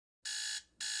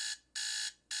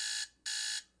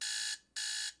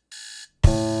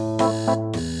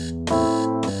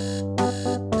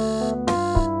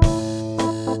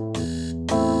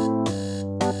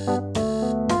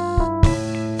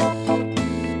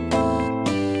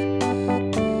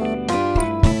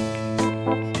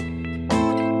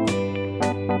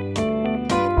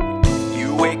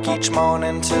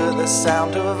morning to the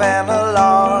sound of an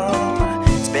alarm.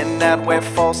 It's been that way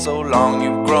for so long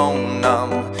you've grown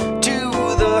numb to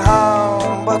the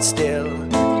harm, but still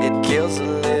it kills a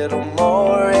little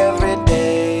more every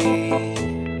day.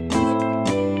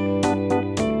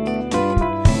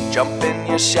 Jump in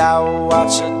your shower,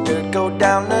 watch the dirt go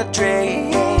down the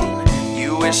drain.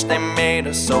 You wish they made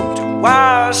a soap to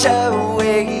wash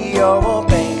away your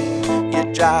pain. You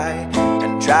dry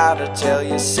and try to tell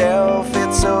yourself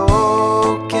it's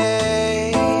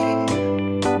okay.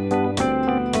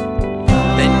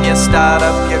 Then you start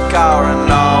up your car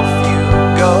and off you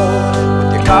go,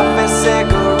 with your coffee,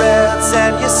 cigarettes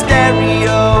and your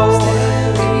stereo.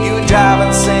 You drive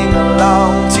and sing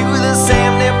along to the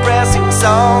same depressing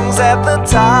songs at the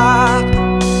top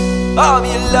of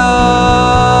your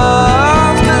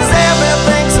lungs. 'Cause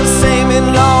everything's the same in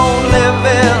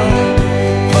Lonelyville,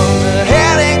 from the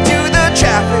headache to the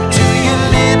traffic to your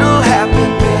little happy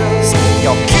pills.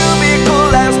 Your cubicle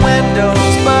has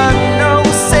windows but no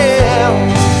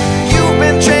cells. You've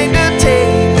been trained to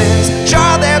take this,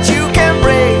 sure that you can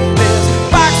break this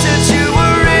box that you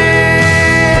were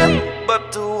in, but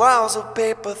the walls are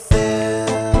paper thin.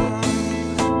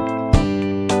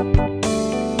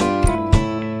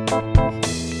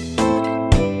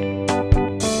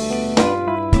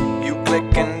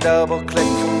 Click and double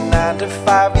click from 9 to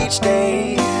 5 each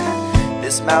day.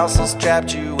 This mouse has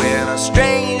trapped you in a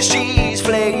strange cheese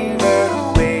flavored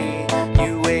way.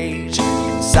 You age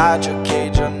inside your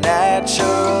cage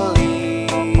unnaturally.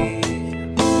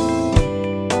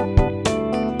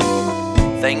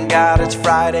 Thank God it's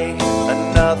Friday,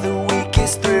 another week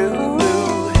is through.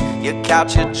 You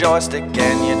couch, your joystick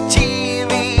and your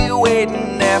TV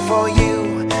waiting there for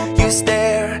you. You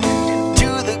stare into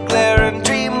the glare and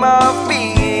dream of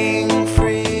being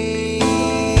free,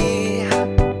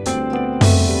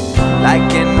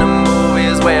 like in the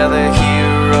movies where the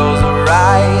heroes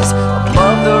rise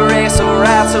above the race of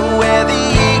rats and where the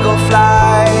eagle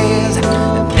flies.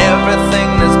 And everything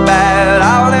that's bad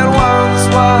all at once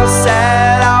was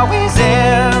sad always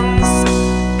ends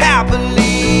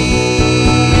happily.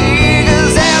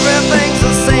 'Cause everything's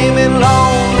the same in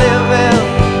Lonelyville,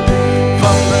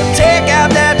 from the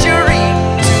takeout that you're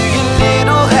eating to your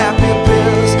little happy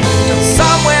pills. And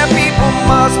somewhere people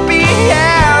must be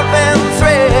having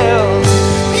thrills.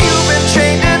 You've been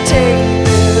trained to take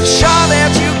this, sure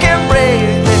that you can break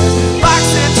this box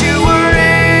that you were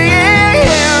in.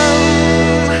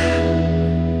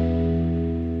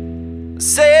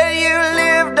 Said you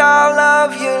lived all of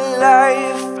your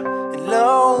life in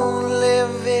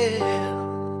Lonelyville,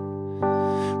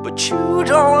 but you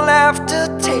don't have to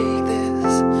take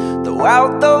this, throw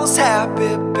out those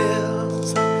happy pills,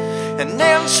 and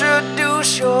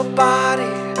introduce your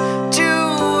body to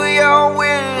your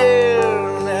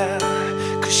will now.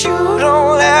 'Cause you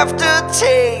don't have to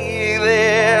take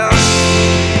this.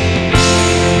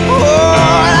 Oh,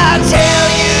 I tell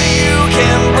you, you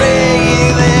can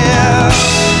break this.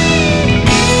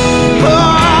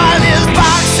 Oh, this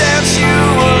box that you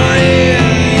were in,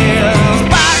 this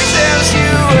box that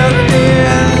you were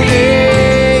in, yeah.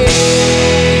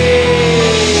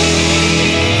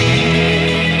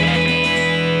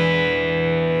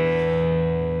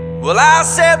 Well, I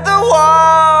said the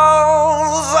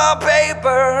walls are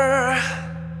paper,